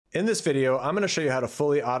In this video, I'm going to show you how to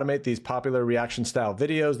fully automate these popular reaction style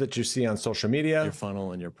videos that you see on social media. Your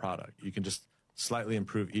funnel and your product. You can just slightly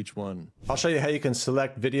improve each one. I'll show you how you can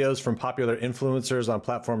select videos from popular influencers on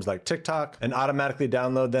platforms like TikTok and automatically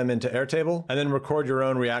download them into Airtable, and then record your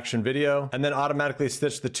own reaction video, and then automatically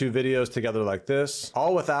stitch the two videos together like this,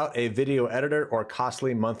 all without a video editor or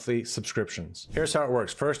costly monthly subscriptions. Here's how it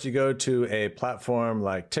works. First, you go to a platform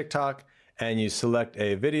like TikTok and you select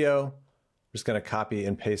a video. I'm just going to copy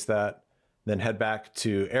and paste that, then head back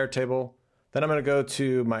to Airtable. Then I'm going to go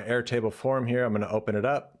to my Airtable form here. I'm going to open it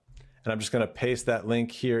up. And I'm just going to paste that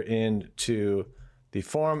link here into the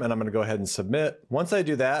form, and I'm going to go ahead and submit. Once I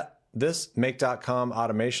do that, this make.com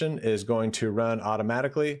automation is going to run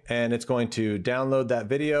automatically, and it's going to download that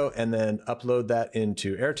video and then upload that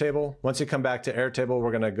into Airtable. Once you come back to Airtable,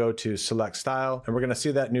 we're going to go to select style, and we're going to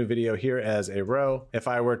see that new video here as a row. If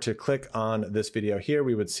I were to click on this video here,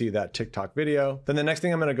 we would see that TikTok video. Then the next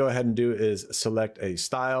thing I'm going to go ahead and do is select a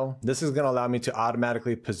style. This is going to allow me to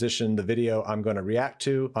automatically position the video I'm going to react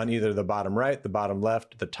to on either the bottom right, the bottom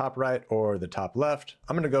left, the top right, or the top left.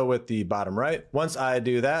 I'm going to go with the bottom right. Once I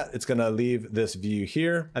do that, it's going to leave this view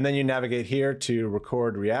here, and then you navigate here to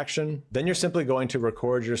record reaction. Then you're simply going to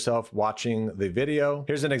record yourself watching the video.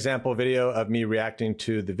 Here's an example video of me reacting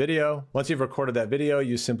to the video. Once you've recorded that video,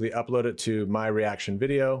 you simply upload it to my reaction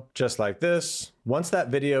video, just like this. Once that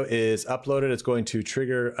video is uploaded, it's going to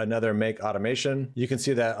trigger another make automation. You can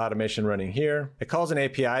see that automation running here. It calls an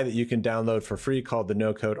API that you can download for free called the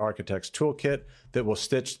No Code Architects Toolkit that will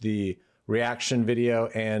stitch the reaction video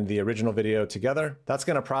and the original video together. That's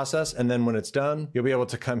going to process, and then when it's done, you'll be able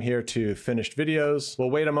to come here to finished videos.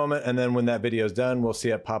 We'll wait a moment, and then when that video is done, we'll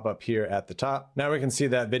see it pop up here at the top. Now we can see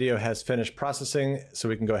that video has finished processing, so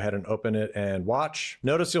we can go ahead and open it and watch.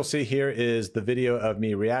 Notice you'll see here is the video of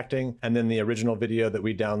me reacting, and then the original video that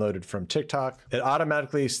we downloaded from TikTok. It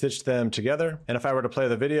automatically stitched them together, and if I were to play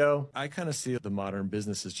the video, I kind of see the modern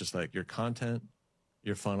business as just like your content,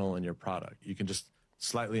 your funnel, and your product. You can just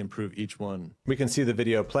slightly improve each one. We can see the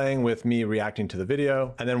video playing with me reacting to the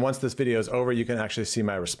video. And then once this video is over, you can actually see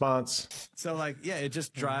my response. So like, yeah, it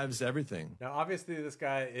just drives everything. Now, obviously this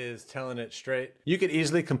guy is telling it straight. You could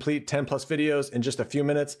easily complete 10 plus videos in just a few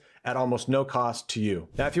minutes at almost no cost to you.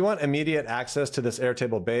 Now, if you want immediate access to this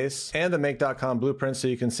Airtable base and the make.com blueprint, so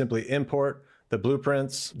you can simply import the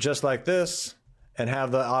blueprints just like this and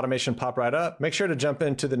have the automation pop right up, make sure to jump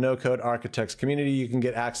into the No Code Architects community. You can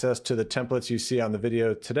get access to the templates you see on the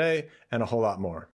video today and a whole lot more.